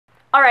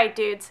Alright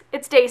dudes,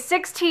 it's day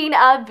 16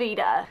 of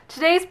VEDAug.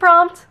 Today's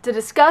prompt, to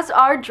discuss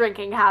our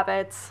drinking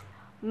habits.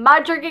 My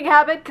drinking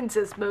habit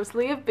consists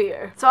mostly of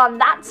beer. So on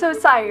That's So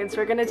Science,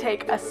 we're gonna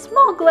take a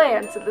small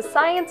glance at the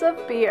science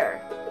of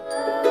beer.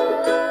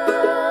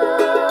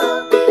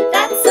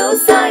 That's So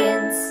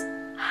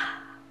Science.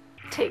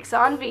 Takes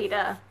on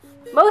VEDAug.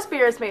 Most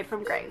beer is made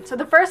from grain, so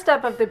the first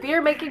step of the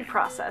beer making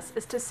process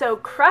is to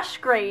soak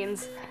crushed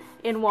grains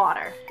in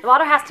water. The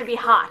water has to be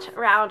hot,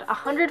 around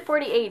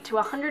 148 to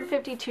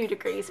 152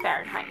 degrees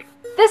Fahrenheit.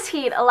 This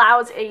heat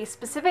allows a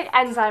specific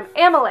enzyme,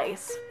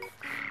 amylase,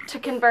 to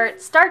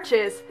convert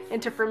starches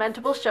into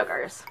fermentable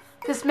sugars.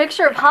 This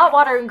mixture of hot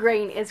water and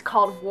grain is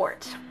called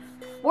wort.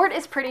 Wort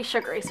is pretty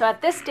sugary, so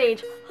at this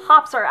stage,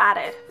 hops are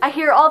added. I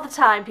hear all the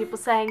time people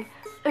saying,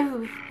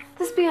 "Ooh,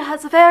 this beer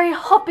has a very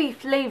hoppy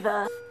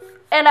flavor."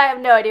 And I have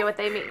no idea what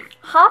they mean.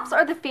 Hops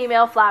are the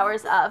female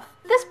flowers of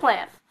this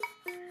plant.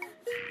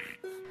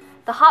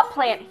 The hop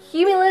plant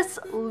Humulus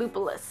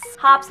lupulus.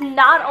 Hops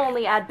not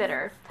only add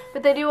bitter,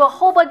 but they do a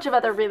whole bunch of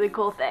other really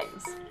cool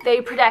things. They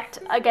protect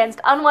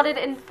against unwanted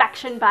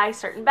infection by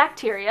certain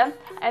bacteria,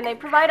 and they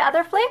provide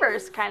other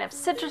flavors, kind of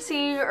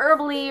citrusy,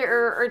 herbally,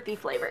 or earthy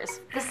flavors.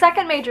 The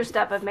second major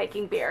step of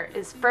making beer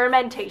is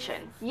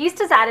fermentation. Yeast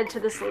is added to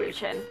the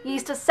solution.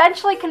 Yeast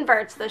essentially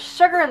converts the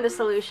sugar in the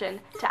solution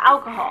to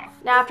alcohol.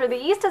 Now after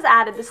the yeast is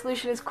added, the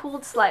solution is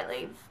cooled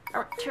slightly,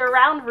 to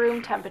around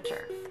room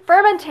temperature.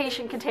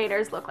 Fermentation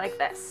containers look like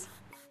this.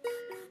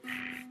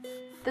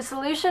 The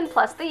solution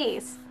plus the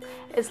yeast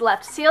is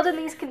left sealed in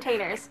these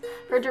containers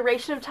for a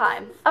duration of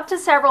time, up to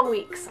several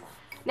weeks.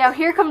 Now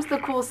here comes the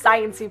cool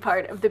sciencey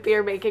part of the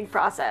beer making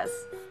process.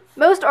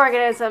 Most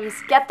organisms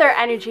get their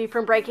energy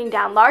from breaking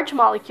down large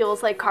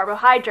molecules like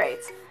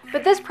carbohydrates,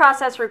 but this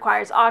process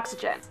requires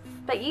oxygen.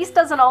 But yeast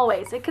doesn't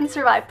always. It can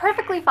survive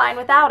perfectly fine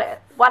without it.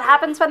 What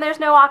happens when there's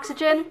no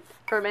oxygen?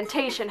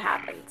 Fermentation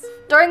happens.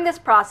 During this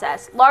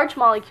process, large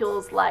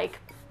molecules like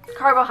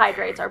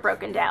carbohydrates are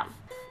broken down.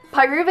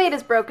 Pyruvate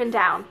is broken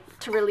down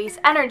to release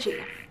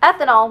energy.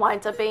 Ethanol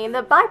winds up being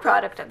the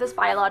byproduct of this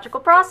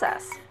biological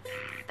process.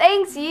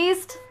 Thanks,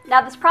 yeast!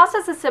 Now this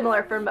process is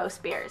similar for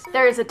most beers.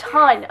 There is a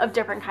ton of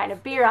different kind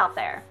of beer out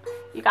there.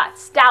 You got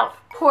stout,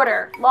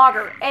 porter,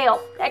 lager,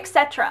 ale,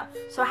 etc.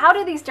 So how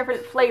do these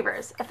different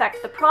flavors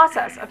affect the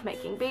process of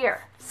making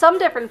beer? Some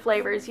different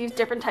flavors use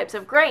different types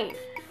of grain,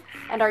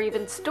 and are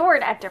even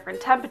stored at different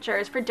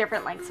temperatures for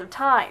different lengths of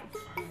time.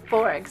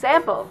 For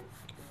example,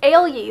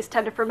 ale yeast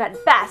tend to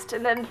ferment best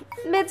in the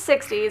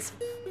mid-60s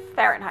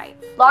Fahrenheit.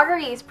 Lager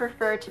yeast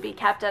prefer to be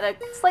kept at a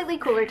slightly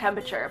cooler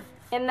temperature,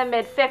 in the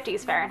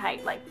mid-50s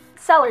Fahrenheit, like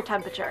cellar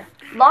temperature.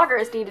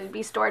 Lagers needed to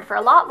be stored for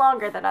a lot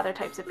longer than other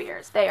types of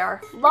beers. They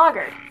are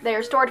lagered. They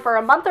are stored for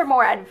a month or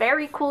more at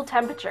very cool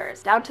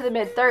temperatures, down to the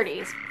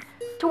mid-30s,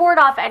 to ward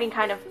off any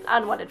kind of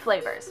unwanted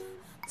flavors.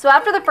 So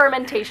after the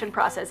fermentation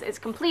process is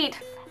complete,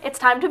 it's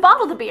time to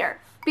bottle the beer.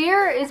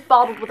 Beer is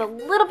bottled with a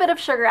little bit of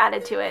sugar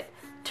added to it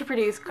to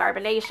produce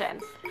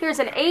carbonation. Here's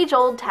an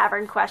age-old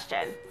tavern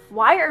question.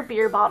 Why are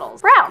beer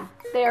bottles brown?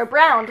 They are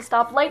brown to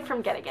stop light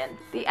from getting in.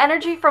 The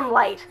energy from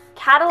light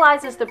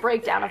catalyzes the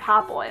breakdown of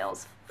hop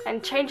oils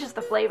and changes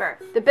the flavor.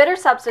 The bitter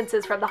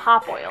substances from the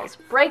hop oils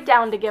break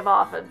down to give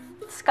off a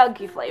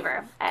skunky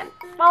flavor, and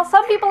while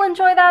some people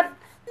enjoy that,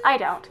 I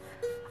don't.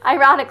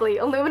 Ironically,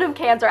 aluminum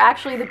cans are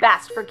actually the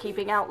best for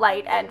keeping out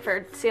light and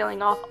for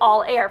sealing off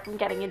all air from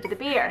getting into the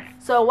beer.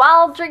 So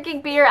while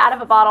drinking beer out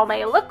of a bottle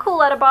may look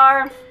cool at a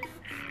bar,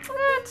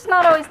 it's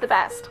not always the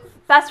best.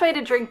 Best way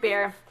to drink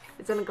beer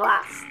is in a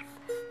glass.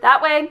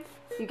 That way,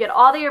 you get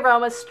all the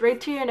aromas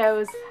straight to your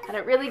nose, and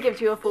it really gives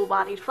you a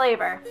full-bodied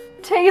flavor.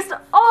 Taste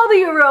all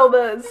the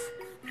aromas!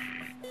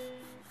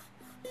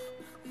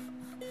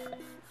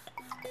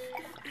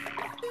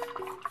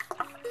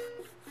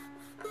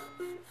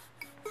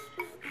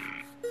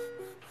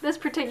 This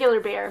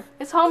particular beer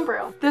is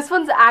homebrew. This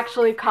one's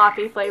actually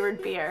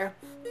coffee-flavored beer.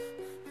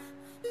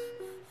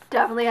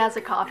 Definitely has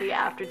a coffee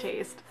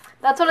aftertaste.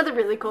 That's one of the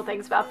really cool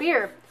things about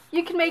beer.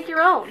 You can make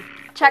your own.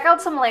 Check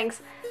out some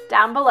links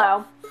down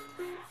below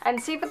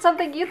and see if it's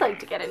something you'd like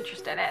to get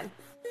interested in.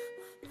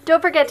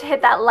 Don't forget to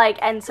hit that like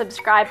and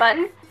subscribe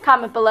button.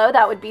 Comment below,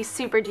 that would be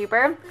super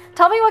duper.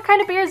 Tell me what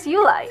kind of beers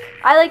you like.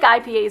 I like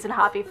IPAs and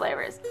hoppy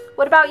flavors.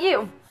 What about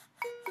you?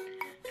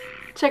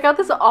 Check out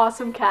this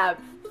awesome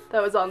cap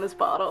that was on this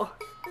bottle.